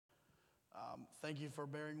Thank you for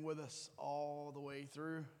bearing with us all the way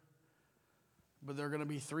through. But there are going to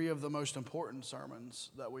be three of the most important sermons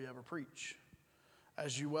that we ever preach.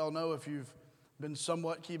 As you well know, if you've been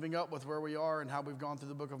somewhat keeping up with where we are and how we've gone through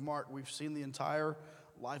the book of Mark, we've seen the entire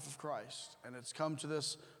life of Christ. And it's come to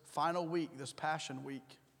this final week, this Passion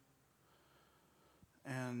Week.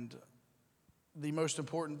 And the most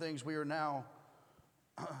important things, we are now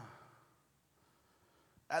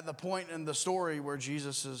at the point in the story where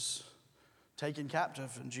Jesus is taken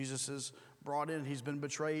captive and Jesus is brought in. He's been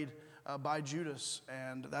betrayed by Judas,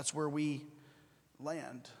 and that's where we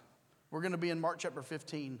land. We're going to be in Mark chapter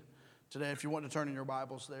 15 today, if you want to turn in your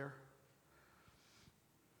Bibles there.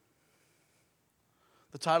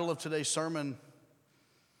 The title of today's sermon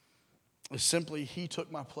is simply, He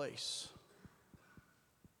Took My Place.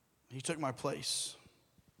 He took my place.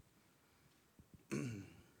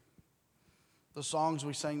 The songs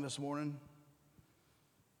we sang this morning,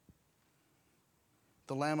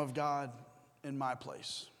 the Lamb of God in my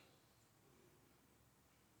place.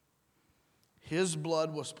 His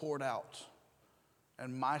blood was poured out,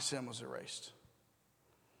 and my sin was erased.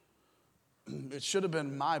 It should have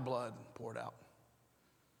been my blood poured out.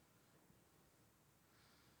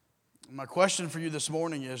 My question for you this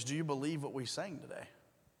morning is, do you believe what we sang today?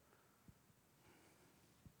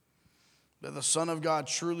 That the Son of God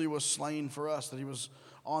truly was slain for us, that He was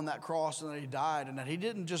on that cross and that He died, and that He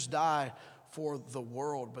didn't just die for the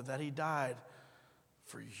world, but that He died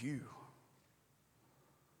for you.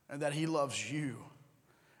 And that He loves you.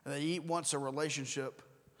 And that He wants a relationship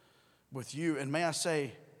with you. And may I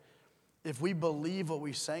say, if we believe what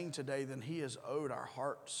we sang today, then He has owed our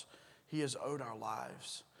hearts. He has owed our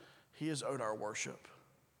lives. He has owed our worship.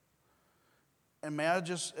 And may I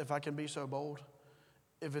just, if I can be so bold,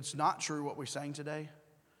 if it's not true what we sang today,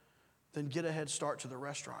 then get a head start to the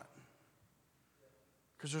restaurant.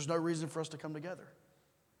 Because there's no reason for us to come together.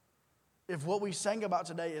 If what we sang about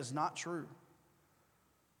today is not true,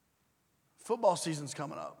 football season's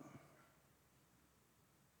coming up.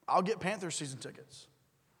 I'll get Panthers season tickets.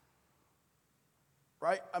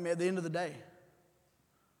 Right? I mean, at the end of the day.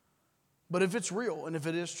 But if it's real and if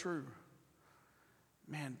it is true,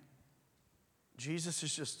 man, Jesus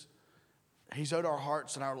is just, He's owed our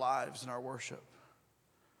hearts and our lives and our worship.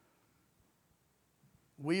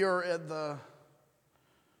 We are at the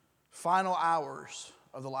final hours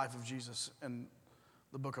of the life of Jesus in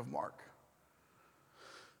the book of Mark.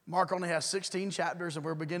 Mark only has 16 chapters, and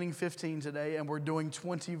we're beginning 15 today, and we're doing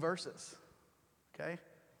 20 verses. Okay?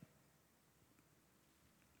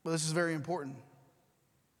 But this is very important.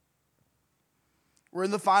 We're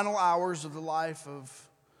in the final hours of the life of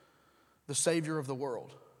the Savior of the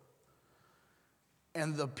world.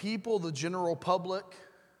 And the people, the general public,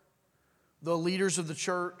 the leaders of the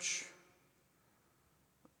church,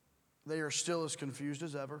 they are still as confused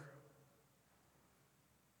as ever.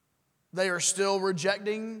 They are still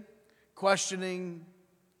rejecting, questioning,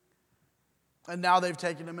 and now they've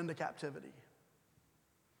taken Him into captivity.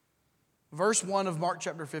 Verse 1 of Mark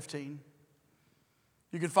chapter 15.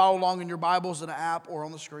 You can follow along in your Bibles in an app or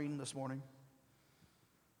on the screen this morning.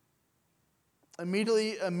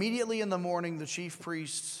 Immediately in the morning, the chief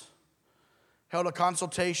priests held a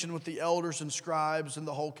consultation with the elders and scribes and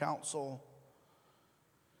the whole council.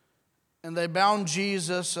 And they bound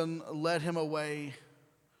Jesus and led Him away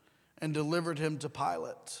and delivered Him to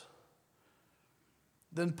Pilate.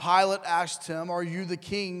 Then Pilate asked Him, "Are you the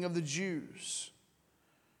king of the Jews?"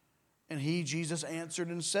 And He, Jesus, answered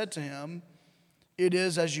and said to him, "It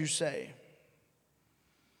is as you say."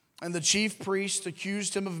 And the chief priests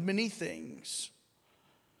accused Him of many things,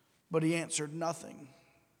 but He answered nothing.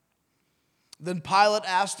 Then Pilate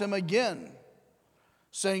asked Him again,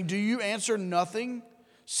 saying, "Do you answer nothing?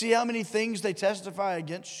 See how many things they testify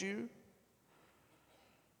against you?"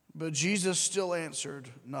 But Jesus still answered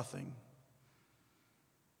nothing,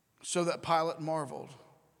 so that Pilate marveled.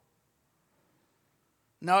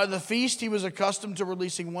 Now at the feast He was accustomed to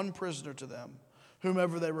releasing one prisoner to them,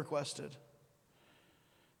 whomever they requested.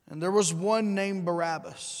 And there was one named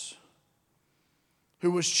Barabbas,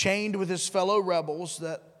 who was chained with his fellow rebels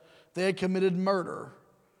that they had committed murder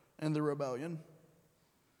in the rebellion.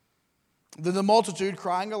 Then the multitude,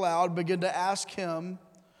 crying aloud, began to ask Him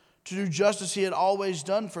to do just as He had always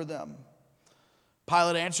done for them.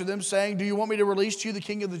 Pilate answered them, saying, "Do you want me to release to you the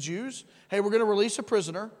king of the Jews?" Hey, we're going to release a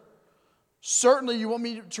prisoner. Certainly you want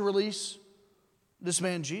me to release this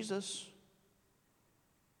man Jesus.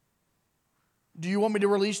 "Do you want me to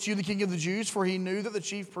release to you the king of the Jews?" For he knew that the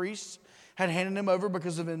chief priests had handed him over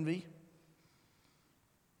because of envy.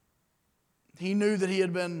 He knew that he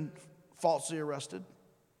had been falsely arrested.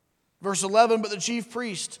 Verse 11, but the chief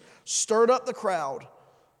priest stirred up the crowd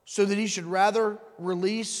so that he should rather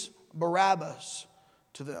release Barabbas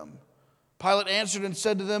to them. Pilate answered and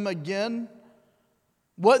said to them again,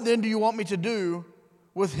 what then do you want me to do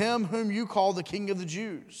with him whom you call the King of the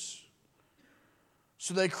Jews?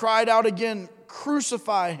 So they cried out again,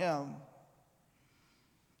 crucify him.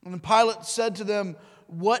 And Pilate said to them,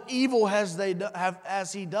 what evil has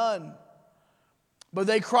he done? But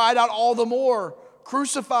they cried out all the more,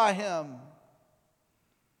 crucify him.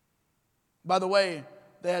 By the way,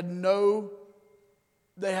 they had no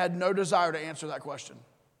desire to answer that question.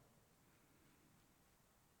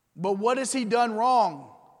 But what has he done wrong?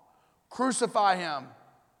 Crucify him.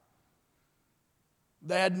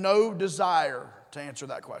 They had no desire to answer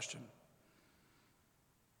that question.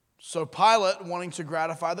 So Pilate, wanting to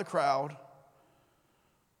gratify the crowd,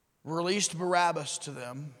 released Barabbas to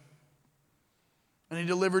them, and he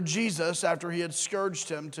delivered Jesus after he had scourged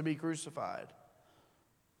him to be crucified.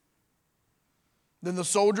 Then the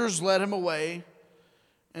soldiers led him away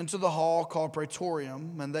into the hall called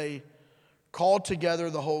Praetorium, and they called together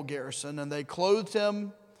the whole garrison, and they clothed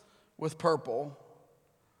him with purple,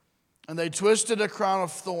 and they twisted a crown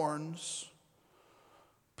of thorns,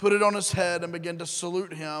 put it on his head, and began to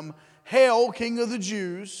salute him. Hail, King of the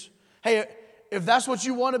Jews. Hey, if that's what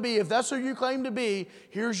you want to be, if that's who you claim to be,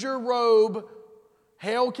 here's your robe.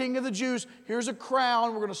 Hail, King of the Jews. Here's a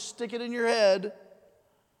crown. We're going to stick it in your head.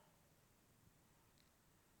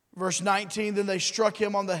 Verse 19, then they struck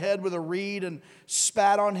him on the head with a reed and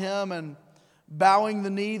spat on him, and bowing the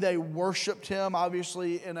knee, they worshiped him,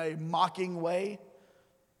 obviously in a mocking way.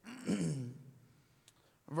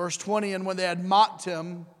 Verse 20, and when they had mocked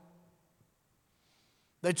him,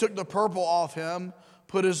 they took the purple off him,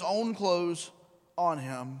 put his own clothes on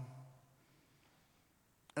him,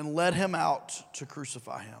 and led him out to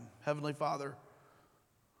crucify him. Heavenly Father,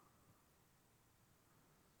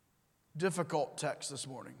 difficult text this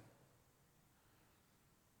morning.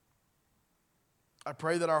 I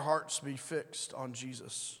pray that our hearts be fixed on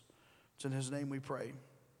Jesus. It's in his name we pray.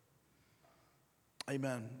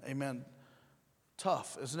 Amen. Amen.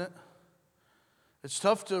 Tough, isn't it? It's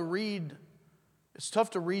tough to read. It's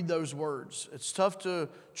tough to read those words. It's tough to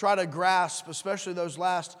try to grasp, especially those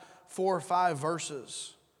last 4 or 5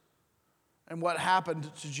 verses and what happened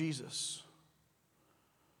to Jesus.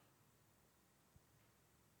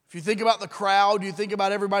 If you think about the crowd, you think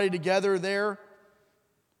about everybody together there.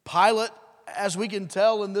 Pilate, as we can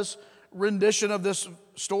tell in this rendition of this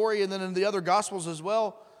story and then in the other Gospels as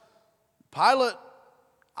well,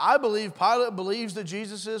 I believe Pilate believes that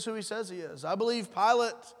Jesus is who he says he is. I believe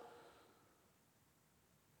Pilate,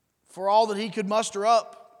 for all that he could muster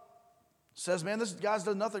up, says, man, this guy's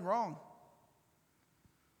done nothing wrong.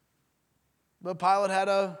 But Pilate had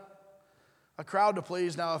a crowd to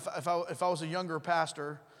please. Now, if I was a younger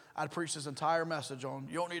pastor, I'd preach this entire message on,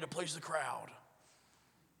 you don't need to please the crowd.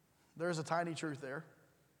 There's a tiny truth there.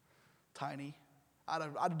 Tiny. I'd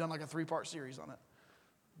have done like a 3-part series on it.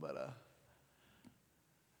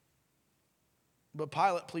 But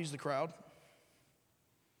Pilate pleased the crowd.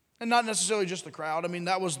 And not necessarily just the crowd. I mean,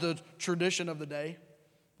 that was the tradition of the day.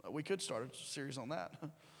 We could start a series on that.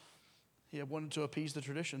 He wanted to appease the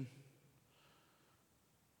tradition.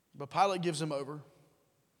 But Pilate gives him over.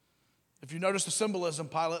 If you notice the symbolism,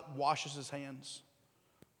 Pilate washes his hands.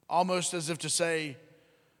 Almost as if to say,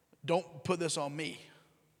 don't put this on me.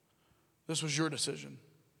 This was your decision.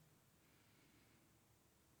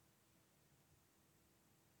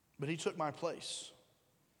 But he took my place.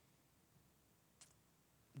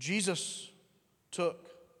 Jesus took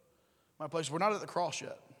my place. We're not at the cross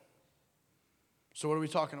yet. So what are we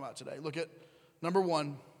talking about today? Look at number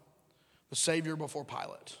 1, the Savior before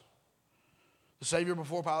Pilate. The Savior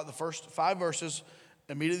before Pilate, the first 5 verses.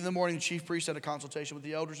 Immediately in the morning, the chief priests had a consultation with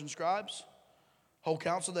the elders and scribes. Whole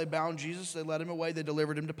council, they bound Jesus, they led him away, they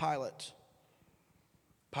delivered him to Pilate.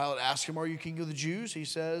 Pilate asked him, are you king of the Jews? He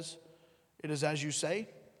says, it is as you say.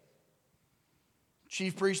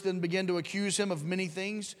 Chief priests then began to accuse him of many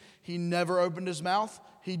things. He never opened his mouth.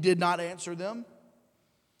 He did not answer them.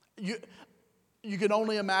 You can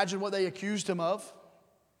only imagine what they accused him of.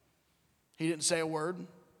 He didn't say a word.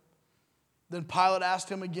 Then Pilate asked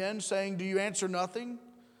him again, saying, do you answer nothing?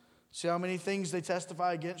 See how many things they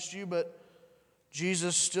testify against you? But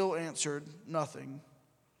Jesus still answered nothing,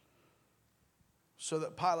 so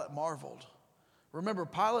that Pilate marveled. Remember,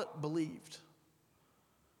 Pilate believed.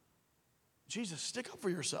 Jesus, stick up for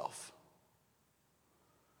yourself.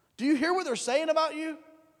 Do you hear what they're saying about you?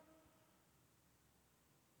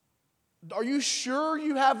 Are you sure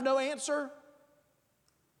you have no answer?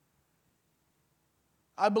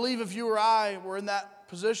 I believe if you or I were in that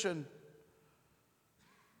position.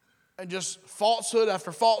 And just falsehood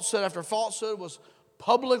after falsehood after falsehood was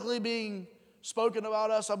publicly being spoken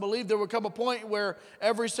about us. I believe there would come a point where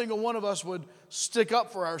every single one of us would stick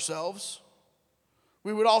up for ourselves.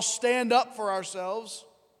 We would all stand up for ourselves.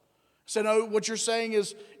 Say, no, what you're saying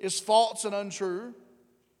is false and untrue.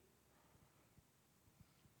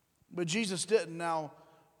 But Jesus didn't. Now,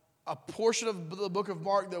 a portion of the book of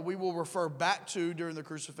Mark that we will refer back to during the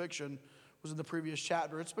crucifixion was in the previous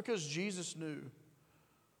chapter. It's because Jesus knew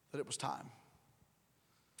that it was time.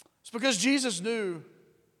 It's because Jesus knew.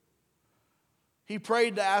 He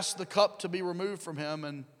prayed to ask the cup to be removed from him,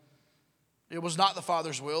 and it was not the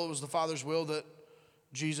Father's will. It was the Father's will that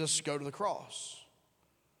Jesus go to the cross.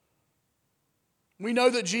 We know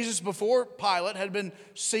that Jesus, before Pilate, had been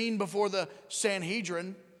seen before the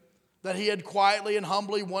Sanhedrin, that he had quietly and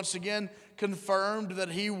humbly once again confirmed that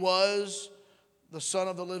he was the Son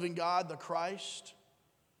of the living God, the Christ.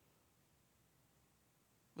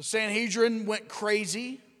 The Sanhedrin went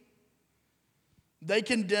crazy. They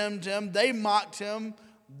condemned him. They mocked him.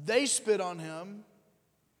 They spit on him.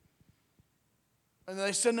 And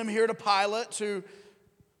they sent him here to Pilate to,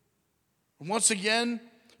 once again,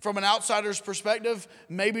 from an outsider's perspective,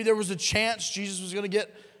 maybe there was a chance Jesus was going to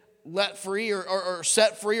get let free or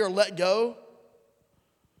set free or let go.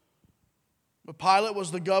 But Pilate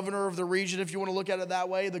was the governor of the region, if you want to look at it that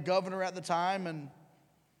way, the governor at the time, and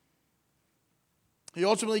he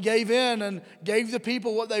ultimately gave in and gave the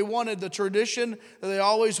people what they wanted. The tradition that they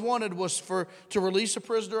always wanted was to release a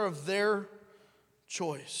prisoner of their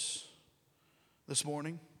choice. This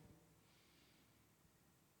morning,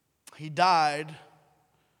 he died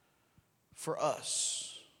for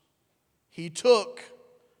us. He took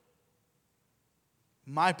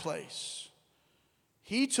my place.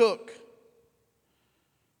 He took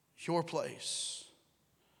your place.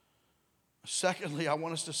 Secondly, I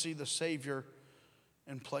want us to see the Savior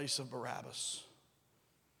in place of Barabbas.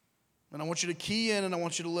 And I want you to key in and I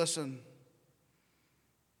want you to listen.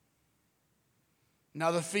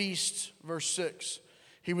 Now the feast, verse 6,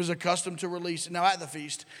 he was accustomed to release. Now at the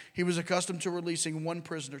feast, he was accustomed to releasing one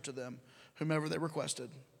prisoner to them, whomever they requested.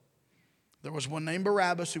 There was one named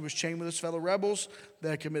Barabbas who was chained with his fellow rebels that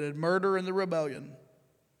had committed murder in the rebellion.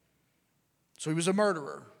 So he was a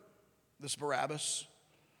murderer, this Barabbas.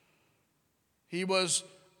 He was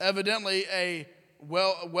evidently a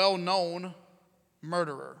well-known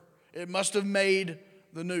murderer. It must have made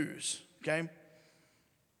the news, okay?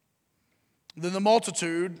 Then the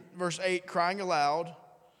multitude, verse 8, crying aloud,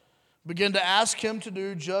 began to ask him to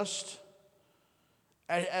do just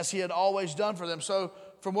as he had always done for them. So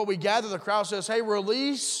from what we gather, the crowd says, hey,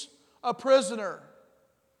 release a prisoner.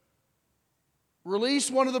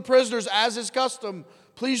 Release one of the prisoners as is custom.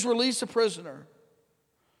 Please release a prisoner.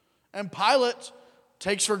 And Pilate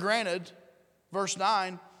takes for granted, verse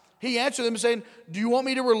 9, he answered them saying, do you want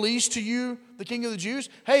me to release to you the King of the Jews?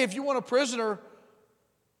 Hey, if you want a prisoner,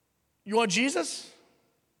 you want Jesus?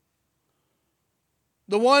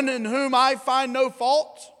 The one in whom I find no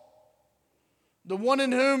fault? The one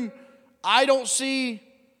in whom I don't see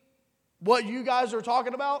what you guys are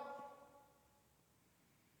talking about?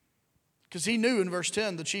 Because he knew in verse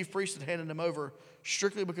 10 the chief priest had handed him over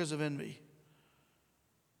strictly because of envy.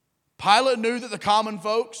 Pilate knew that the common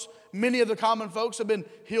folks, many of the common folks had been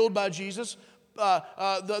healed by Jesus.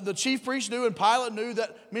 The chief priest knew and Pilate knew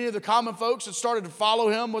that many of the common folks had started to follow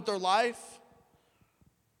him with their life.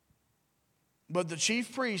 But the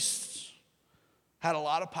chief priests had a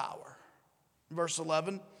lot of power. Verse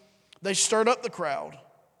 11, they stirred up the crowd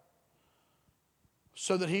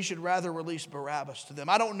so that he should rather release Barabbas to them.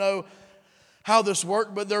 I don't know how this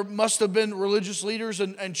worked, but there must have been religious leaders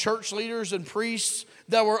and church leaders and priests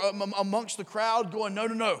that were amongst the crowd going,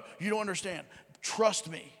 no, you don't understand. Trust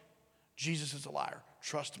me. Jesus is a liar.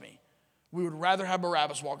 Trust me. We would rather have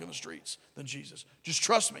Barabbas walk in the streets than Jesus. Just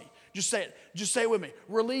trust me. Just say it. Just say it with me.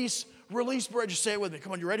 Release Barabbas. Just say it with me.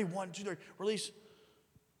 Come on, you ready? 1, 2, 3. Release.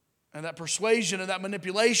 And that persuasion and that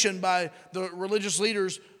manipulation by the religious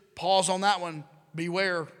leaders, pause on that one.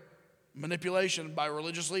 Beware. Manipulation by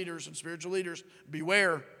religious leaders and spiritual leaders.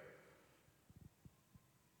 Beware.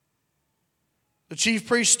 The chief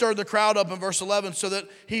priest stirred the crowd up in verse 11 so that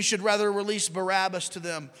he should rather release Barabbas to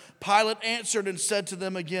them. Pilate answered and said to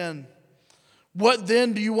them again, what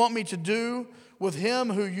then do you want me to do with him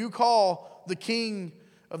who you call the King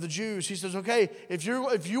of the Jews? He says, okay, if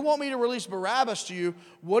you want me to release Barabbas to you,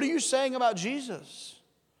 what are you saying about Jesus?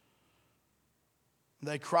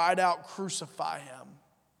 They cried out, crucify him.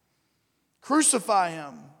 Crucify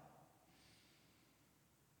him.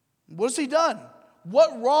 What has he done?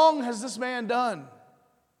 What wrong has this man done?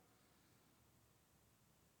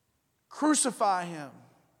 Crucify him.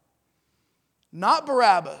 Not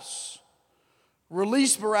Barabbas.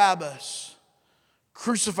 Release Barabbas.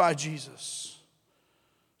 Crucify Jesus.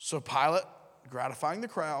 So Pilate, gratifying the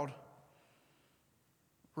crowd,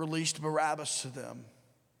 released Barabbas to them.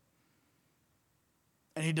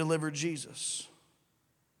 And he delivered Jesus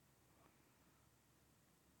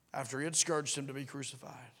after he had scourged him to be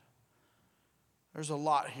crucified. There's a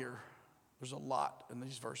lot here. There's a lot in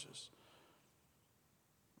these verses.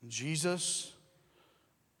 Jesus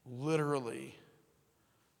literally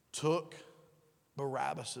took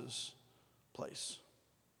Barabbas' place.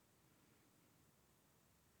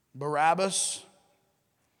 Barabbas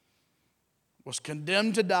was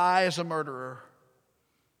condemned to die as a murderer.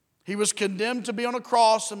 He was condemned to be on a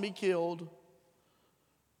cross and be killed.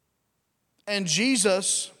 And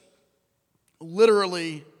Jesus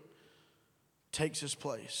literally takes his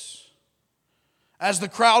place. As the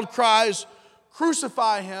crowd cries,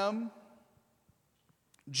 "Crucify him,"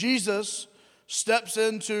 Jesus steps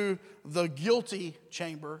into the guilty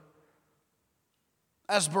chamber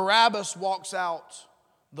as Barabbas walks out,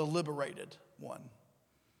 the liberated one.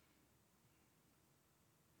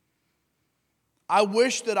 I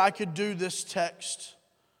wish that I could do this text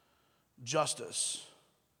justice.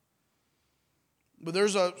 But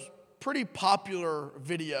there's a pretty popular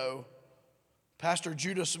video. Pastor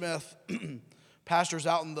Judah Smith pastors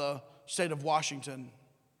out in the state of Washington.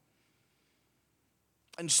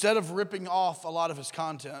 Instead of ripping off a lot of his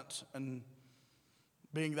content and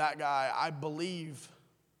being that guy, I believe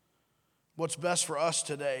what's best for us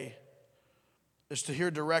today is to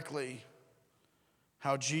hear directly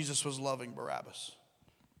how Jesus was loving Barabbas.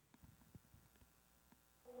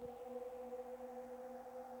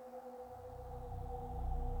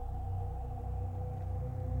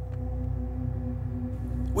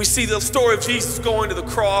 We see the story of Jesus going to the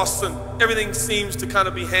cross, and everything seems to kind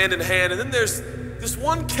of be hand in hand. And then there's this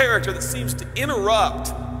one character that seems to interrupt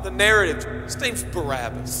the narrative. His name's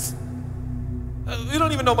Barabbas. We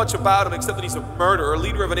don't even know much about him except that he's a murderer, a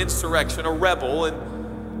leader of an insurrection, a rebel.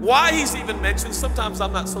 And why he's even mentioned, sometimes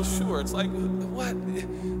I'm not so sure. It's like, what?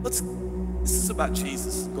 This is about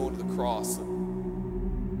Jesus going to the cross.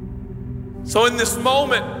 So in this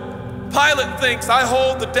moment, Pilate thinks, I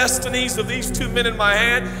hold the destinies of these two men in my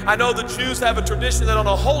hand. I know the Jews have a tradition that on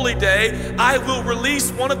a holy day, I will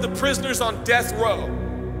release one of the prisoners on death row.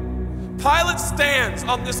 Pilate stands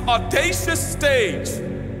on this audacious stage,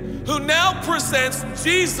 who now presents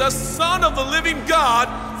Jesus, Son of the living God,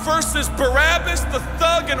 versus Barabbas, the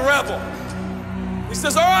thug and rebel. He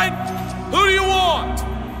says, all right, who do you want?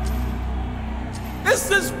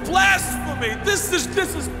 This is blasphemy. This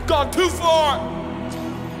has gone too far.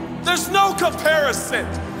 There's no comparison.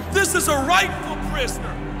 This is a rightful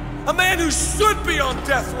prisoner, a man who should be on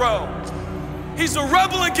death row. He's a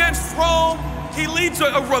rebel against Rome. He leads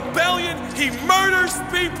a rebellion. He murders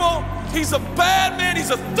people. He's a bad man.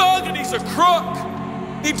 He's a thug and he's a crook.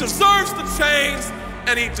 He deserves the chains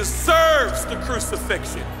and he deserves the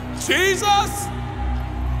crucifixion. Jesus,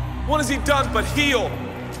 what has he done but heal,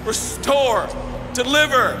 restore,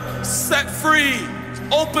 deliver, set free,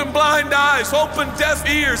 open blind eyes, open deaf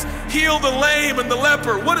ears, heal the lame and the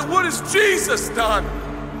leper? What has Jesus done?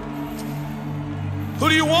 Who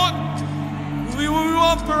do you want? We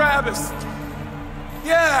want Barabbas.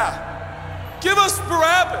 Yeah, give us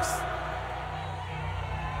Barabbas.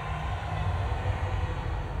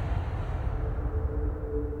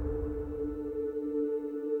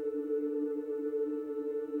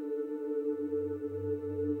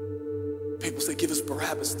 People say, give us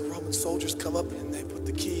Barabbas. The Roman soldiers come up and they put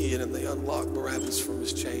the key in and they unlock Barabbas from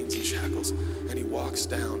his chains and shackles. And he walks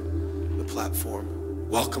down the platform,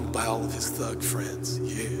 welcomed by all of his thug friends.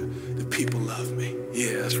 Yeah, the people love me.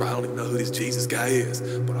 Yeah, that's right. I don't even know who this Jesus guy is,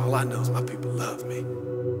 but all I know is my people love me.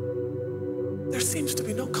 There seems to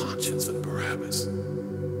be no conscience in Barabbas.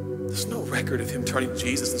 There's no record of him turning to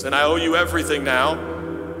Jesus and saying, I owe you everything now,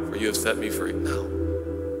 for you have set me free. No,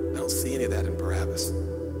 I don't see any of that in Barabbas.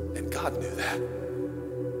 And God knew that.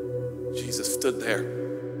 Jesus stood there,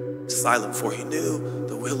 silent, for he knew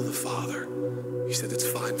the will of the Father. He said, it's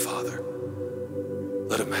fine, Father.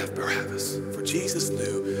 Let him have Barabbas. For Jesus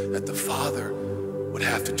knew that the Father would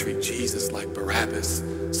have to treat Jesus like Barabbas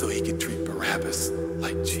so he could treat Barabbas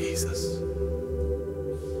like Jesus.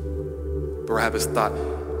 Barabbas thought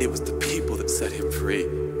it was the people that set him free.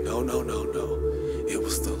 No. It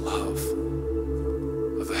was the love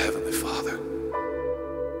of the Heavenly Father.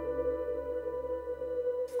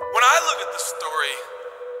 When I look at this story,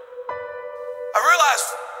 I realize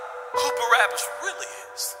who Barabbas really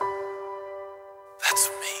is. That's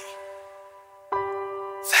me.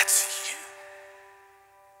 That's you.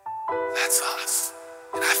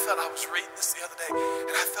 felt, I was reading this the other day,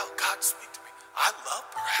 and I felt God speak to me. I love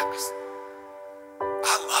Barabbas.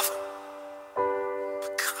 I love him.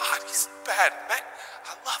 But God, he's a bad man.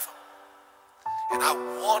 I love him. And I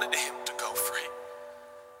wanted him to go free.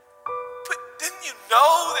 But didn't you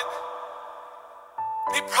know that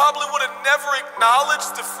he probably would have never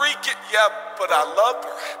acknowledged the free gift? Yeah, but I love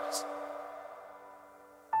Barabbas.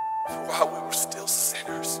 For while we were still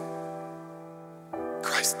sinners,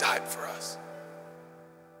 Christ died for us.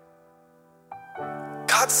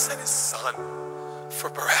 God sent his son for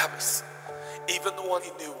Barabbas, even the one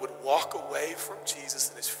he knew would walk away from Jesus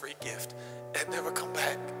and his free gift and never come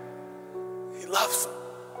back. He loves him.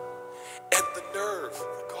 And the nerve,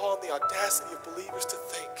 the gall, and the audacity of believers to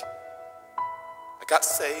think, I got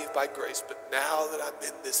saved by grace, but now that I'm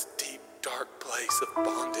in this deep, dark place of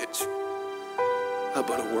bondage, I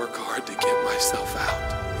better work hard to get myself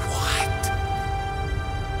out. What?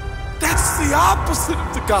 That's the opposite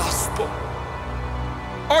of the gospel.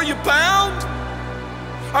 Are you bound?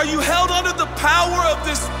 Are you held under the power of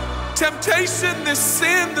this temptation, this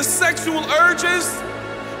sin, the sexual urges?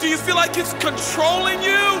 Do you feel like it's controlling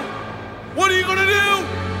you? What are you gonna do?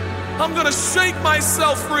 I'm gonna shake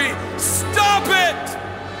myself free. Stop it!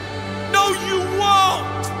 No, you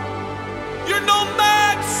won't. You're no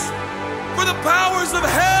match for the powers of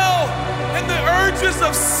hell and the urges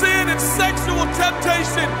of sin and sexual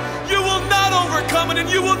temptation. You will not overcome it, and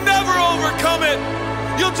you will never overcome it.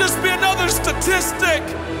 You'll just be another statistic.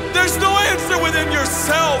 There's no answer within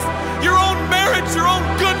yourself. Your own merit, your own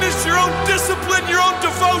goodness, your own discipline, your own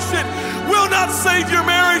devotion will not save your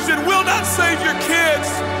marriage and will not save your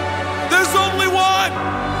kids. There's only one,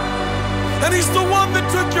 and he's the one that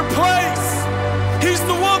took your place. He's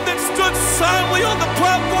the one that stood silently on the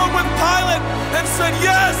platform with Pilate and said,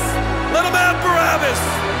 yes, let him have Barabbas.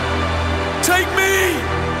 Take me.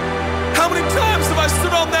 How many times have I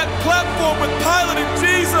stood on that platform with Pilate and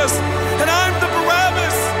Jesus, and I'm the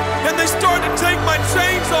Barabbas, and they start to take my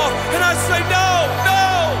chains off, and I say, no,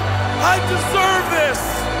 I deserve this.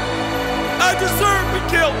 I deserve the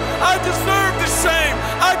guilt. I deserve the shame.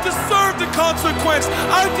 I deserve the consequence.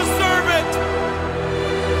 I deserve it.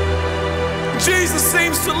 Jesus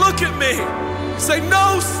seems to look at me and say,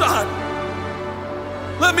 no, son,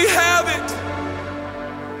 let me have it.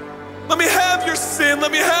 Let me have your sin.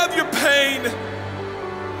 Let me have your pain.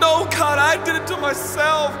 No, God, I did it to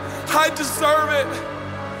myself. I deserve it.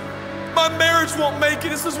 My marriage won't make it.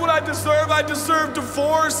 This is what I deserve. I deserve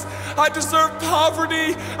divorce. I deserve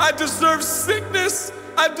poverty. I deserve sickness.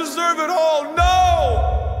 I deserve it all.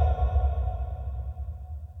 No!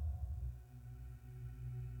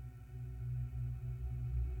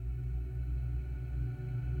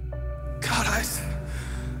 God,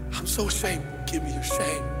 I'm so ashamed. Give me your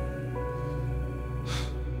shame.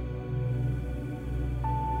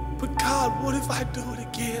 But God, what if I do it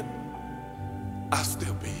again? I'll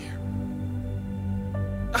still be here.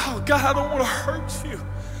 Oh, God, I don't want to hurt you.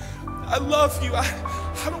 I love you.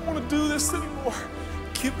 I don't want to do this anymore.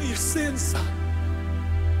 Give me your sin, son.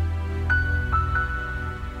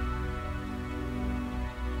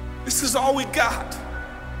 This is all we got.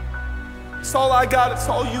 It's all I got. It's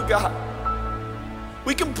all you got.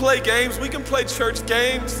 We can play games. We can play church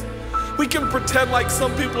games. We can pretend like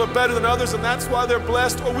some people are better than others and that's why they're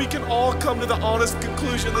blessed, or we can all come to the honest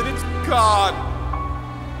conclusion that it's God.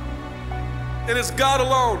 And it's God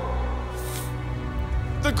alone.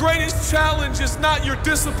 The greatest challenge is not your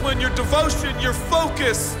discipline, your devotion, your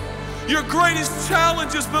focus. Your greatest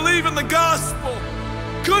challenge is believing the gospel.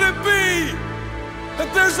 Could it be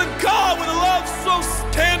that there's a God with a love so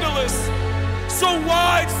scandalous, so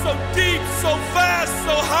wide, so deep, so vast,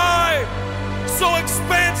 so high, so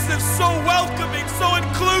expansive, so welcoming, so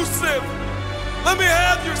inclusive? Let me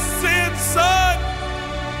have your sin, son.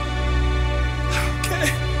 Okay.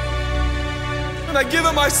 And I give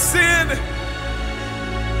him my sin.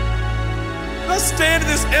 And I stand in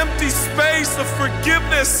this empty space of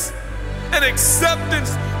forgiveness and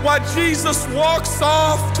acceptance while Jesus walks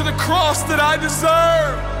off to the cross that I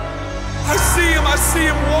deserve. I see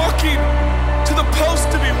him walking to the post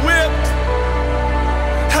to be whipped.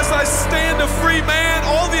 As I stand a free man,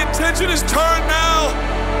 all the attention is turned now.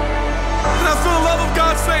 And I feel the love of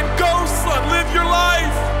God saying, go, son, live your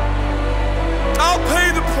life. I'll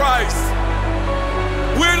pay the price.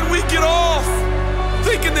 Where did we get off?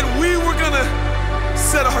 Thinking that we were gonna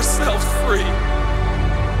set ourselves free.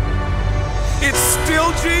 It's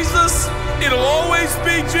still Jesus. It'll always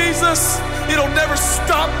be Jesus. It'll never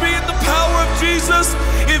stop being the power of Jesus.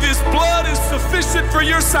 If his blood is sufficient for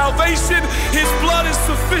your salvation, his blood is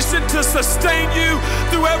sufficient to sustain you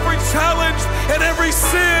through every challenge and every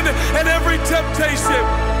sin and every temptation.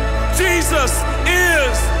 Jesus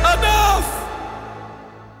is enough.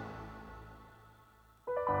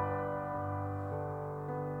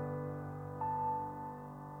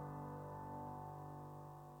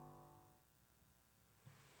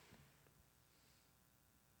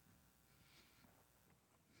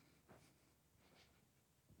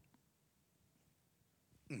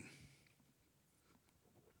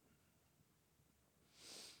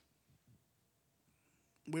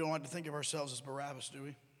 We don't like to think of ourselves as Barabbas, do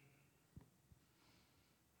we?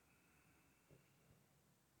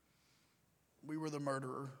 We were the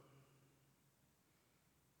murderer.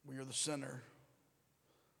 We are the sinner.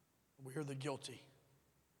 We are the guilty.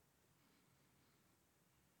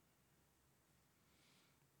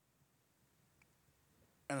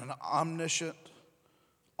 And an omniscient,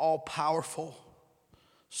 all-powerful,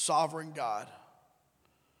 sovereign God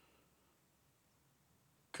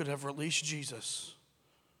could have released Jesus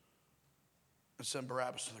and sent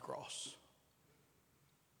Barabbas to the cross.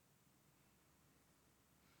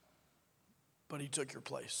 But he took your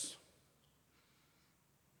place.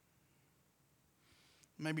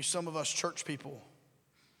 Maybe some of us church people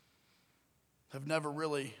have never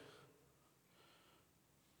really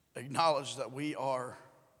acknowledged that we are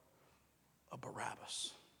a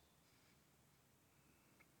Barabbas.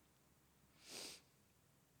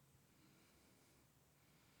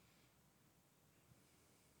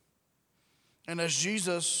 And as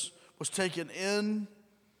Jesus was taken into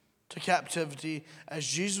captivity, as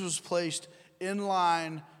Jesus was placed in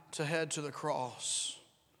line to head to the cross,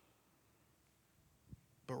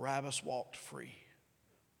 Barabbas walked free.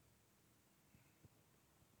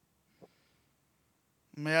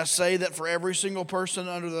 May I say that for every single person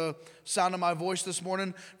under the sound of my voice this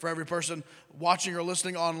morning, for every person watching or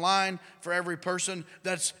listening online, for every person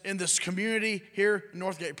that's in this community here in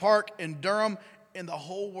Northgate Park, in Durham, in the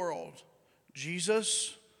whole world,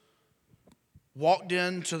 Jesus walked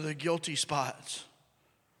into the guilty spots.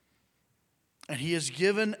 And he has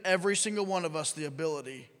given every single one of us the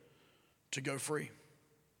ability to go free.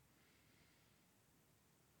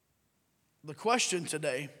 The question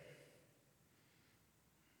today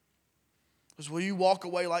is, will you walk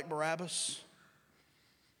away like Barabbas?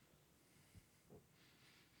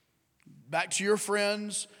 Back to your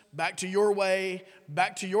friends, back to your way,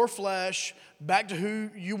 back to your flesh, back to who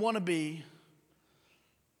you want to be?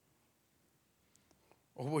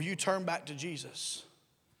 Or will you turn back to Jesus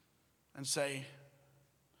and say,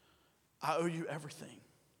 I owe you everything.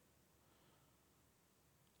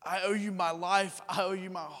 I owe you my life. I owe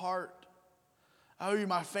you my heart. I owe you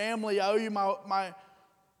my family. I owe you I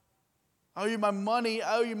owe you my money.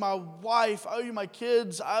 I owe you my wife. I owe you my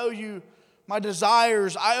kids. I owe you my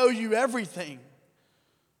desires. I owe you everything.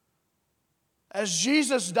 As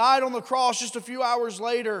Jesus died on the cross just a few hours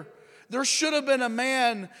later, there should have been a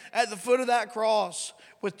man at the foot of that cross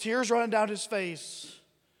with tears running down his face.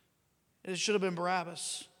 It should have been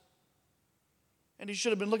Barabbas. And he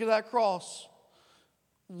should have been looking at that cross.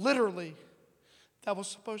 Literally, that was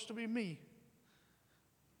supposed to be me.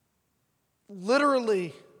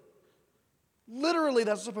 Literally,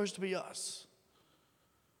 that's supposed to be us.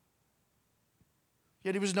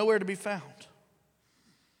 Yet he was nowhere to be found.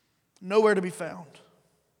 Nowhere to be found.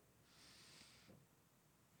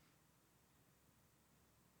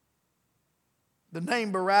 The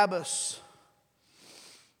name Barabbas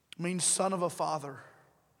means son of a father.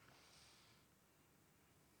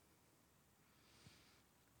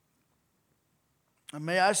 And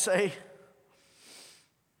may I say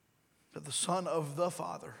that the Son of the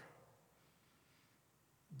Father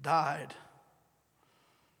died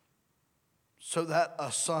so that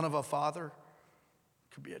a son of a father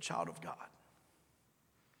could be a child of God.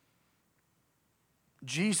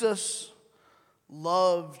 Jesus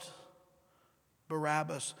loved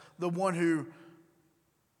Barabbas, the one who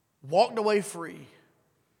walked away free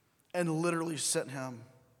and literally sent him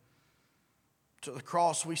to the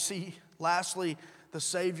cross. We see, lastly, the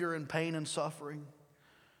Savior in pain and suffering.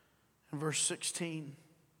 In verse 16,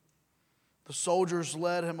 the soldiers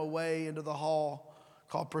led him away into the hall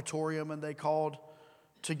called Praetorium, and they called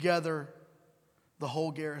together the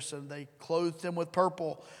whole garrison. They clothed him with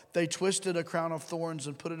purple. They twisted a crown of thorns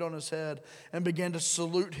and put it on his head and began to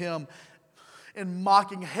salute him in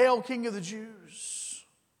mocking, "Hail, King of the Jews."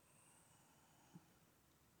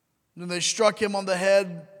 Then they struck him on the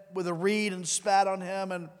head with a reed and spat on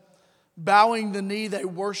him, and bowing the knee, they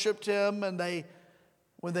worshiped him. And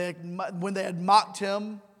when they had mocked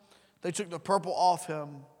him, they took the purple off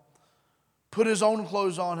him, put his own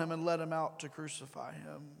clothes on him, and led him out to crucify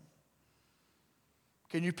him.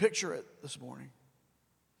 Can you picture it this morning?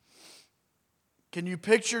 Can you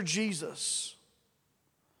picture Jesus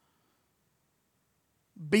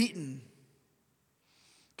beaten.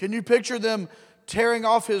 Can you picture them tearing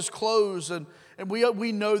off his clothes? And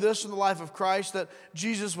we know this in the life of Christ, that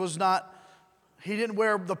Jesus was not, he didn't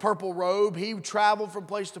wear the purple robe. He traveled from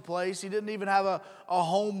place to place. He didn't even have a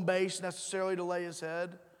home base necessarily to lay his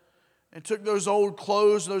head. And took those old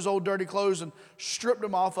clothes, those old dirty clothes, and stripped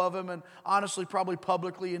them off of him, and honestly probably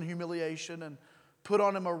publicly in humiliation, and put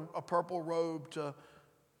on him a purple robe to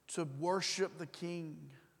worship the King.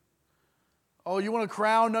 Oh, you want a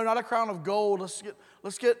crown? No, not a crown of gold.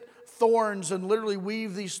 Let's get thorns and literally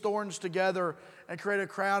weave these thorns together and create a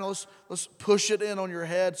crown. Let's push it in on your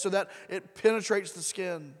head so that it penetrates the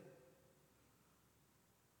skin.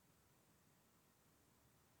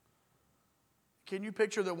 Can you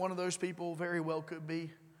picture that one of those people very well could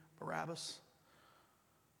be Barabbas?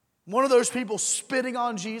 One of those people spitting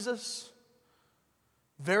on Jesus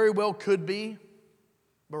very well could be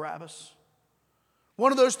Barabbas.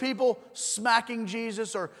 One of those people smacking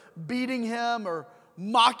Jesus or beating him or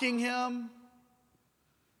mocking him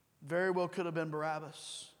very well could have been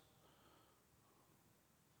Barabbas.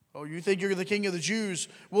 Oh, you think you're the king of the Jews?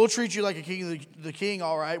 We'll treat you like a king of the king,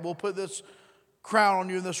 all right. We'll put this crown on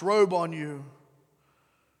you and this robe on you.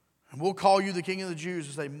 And we'll call you the king of the Jews,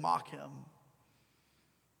 as they mock him.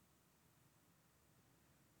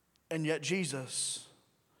 And yet Jesus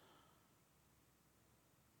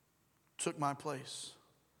took my place.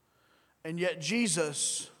 And yet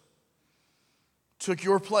Jesus took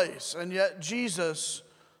your place. And yet Jesus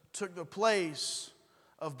took the place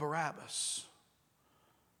of Barabbas.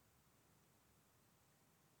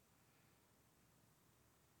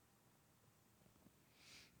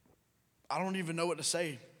 I don't even know what to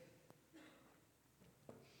say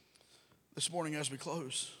this morning as we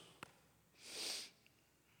close,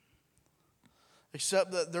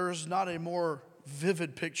 except that there is not a more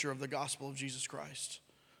vivid picture of the gospel of Jesus Christ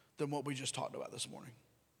than what we just talked about this morning.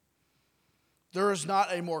 There is not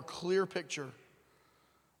a more clear picture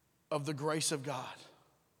of the grace of God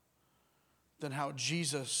than how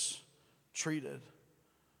Jesus treated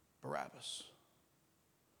Barabbas.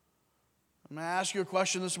 I'm going to ask you a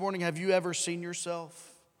question this morning. Have you ever seen yourself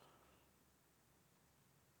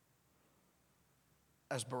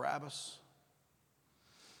as Barabbas?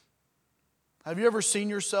 Have you ever seen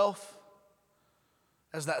yourself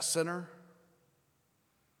as that sinner?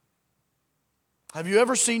 Have you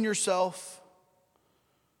ever seen yourself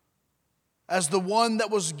as the one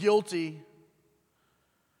that was guilty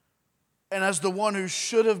and as the one who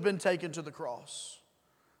should have been taken to the cross?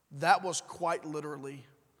 That was quite literally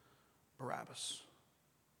Barabbas.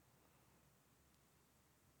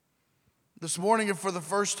 This morning, if for the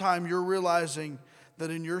first time you're realizing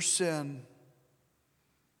that in your sin,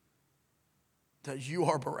 that you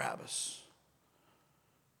are Barabbas,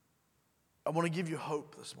 I want to give you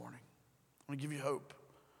hope this morning. I want to give you hope.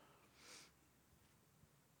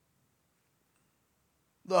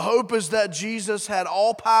 The hope is that Jesus had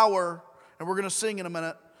all power, and we're going to sing in a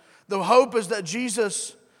minute. The hope is that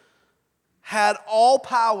Jesus had all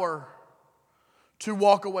power to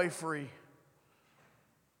walk away free.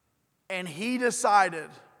 And he decided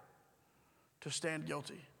to stand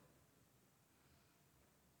guilty.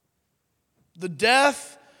 The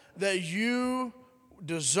death that you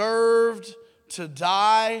deserved to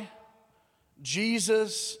die,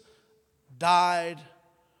 Jesus died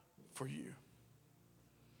for you.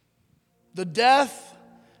 The death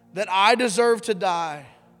that I deserve to die,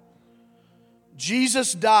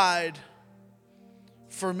 Jesus died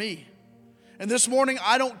for me. And this morning,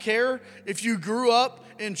 I don't care if you grew up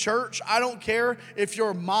in church. I don't care if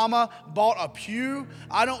your mama bought a pew.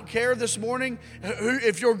 I don't care this morning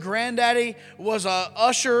if your granddaddy was a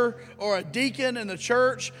usher or a deacon in the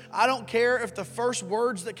church. I don't care if the first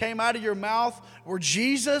words that came out of your mouth were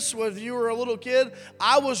Jesus when you were a little kid.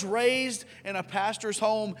 I was raised in a pastor's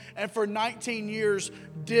home and for 19 years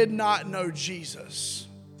did not know Jesus.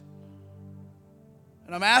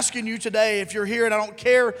 And I'm asking you today, if you're here, and I don't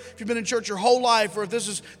care if you've been in church your whole life or if this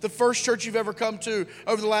is the first church you've ever come to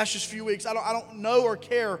over the last just few weeks, I don't know or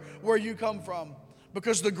care where you come from,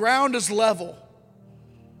 because the ground is level.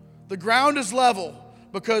 The ground is level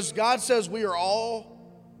because God says we are all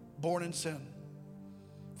born in sin.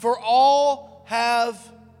 For all have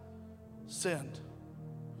sinned.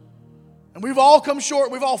 And we've all come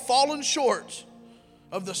short, we've all fallen short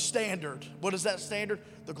of the standard. What is that standard?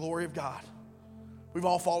 The glory of God. We've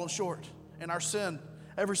all fallen short in our sin.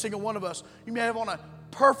 Every single one of us. You may have on a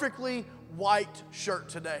perfectly white shirt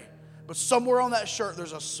today, but somewhere on that shirt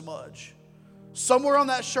there's a smudge. Somewhere on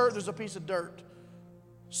that shirt there's a piece of dirt.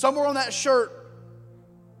 Somewhere on that shirt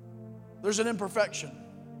there's an imperfection.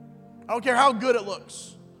 I don't care how good it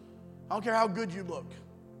looks. I don't care how good you look.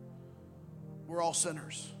 We're all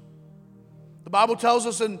sinners. The Bible tells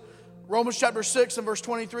us in Romans chapter 6 and verse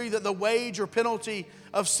 23 that the wage or penalty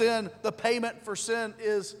of sin, the payment for sin,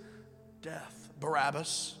 is death.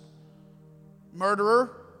 Barabbas,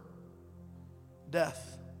 murderer,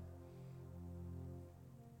 death.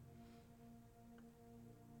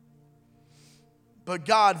 But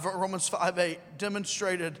God, Romans 5:8,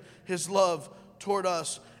 demonstrated his love toward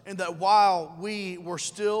us in that while we were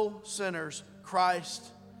still sinners, Christ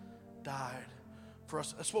died for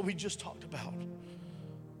us. That's what we just talked about.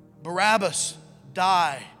 Barabbas,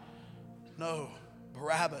 die. No,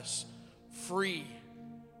 Barabbas, free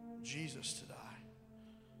Jesus to die.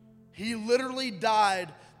 He literally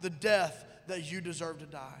died the death that you deserve to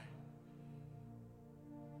die.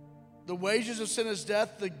 The wages of sin is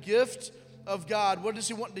death. The gift of God, what does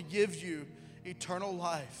he want to give you? Eternal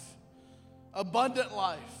life, abundant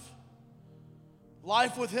life,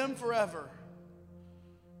 life with him forever.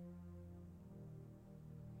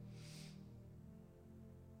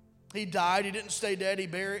 He died. He didn't stay dead.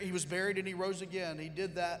 He was buried and he rose again. He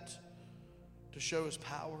did that to show his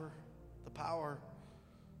power, the power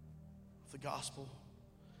of the gospel.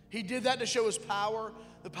 He did that to show his power,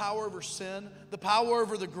 the power over sin, the power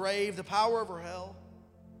over the grave, the power over hell.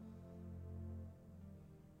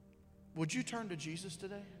 Would you turn to Jesus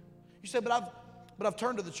today? You say, but I've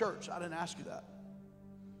turned to the church. I didn't ask you that.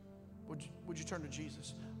 Would you turn to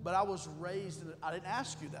Jesus? But I was raised I didn't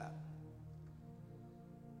ask you that.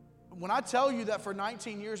 When I tell you that for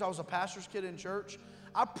 19 years I was a pastor's kid in church,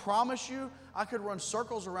 I promise you I could run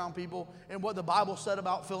circles around people in what the Bible said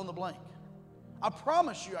about fill in the blank. I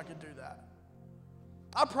promise you I could do that.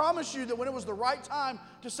 I promise you that when it was the right time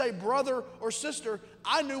to say brother or sister,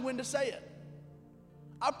 I knew when to say it.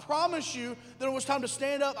 I promise you that when it was time to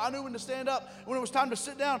stand up, I knew when to stand up. When it was time to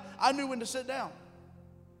sit down, I knew when to sit down.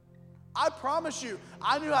 I promise you,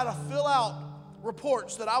 I knew how to fill out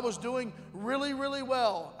reports that I was doing really, really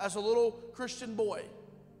well as a little Christian boy.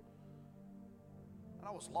 And I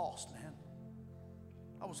was lost, man.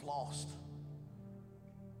 I was lost.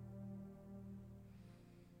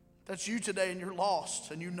 That's you today, and you're lost,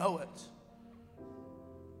 and you know it.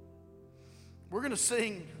 We're going to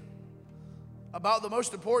sing about the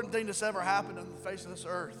most important thing that's ever happened on the face of this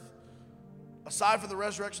earth, aside from the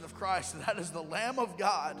resurrection of Christ, and that is the Lamb of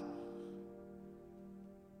God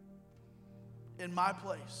in my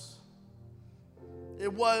place.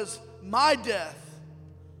 It was my death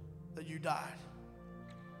that you died.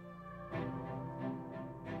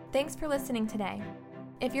 Thanks for listening today.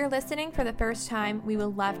 If you're listening for the first time, we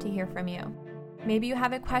would love to hear from you. Maybe you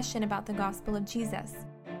have a question about the gospel of Jesus.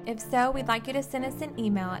 If so, we'd like you to send us an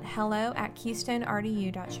email at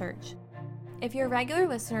hello@keystonerdu.church. If you're a regular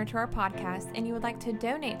listener to our podcast and you would like to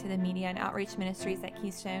donate to the media and outreach ministries at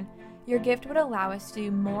Keystone, your gift would allow us to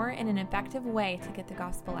do more in an effective way to get the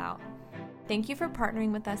gospel out. Thank you for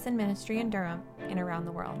partnering with us in ministry in Durham and around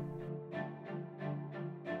the world.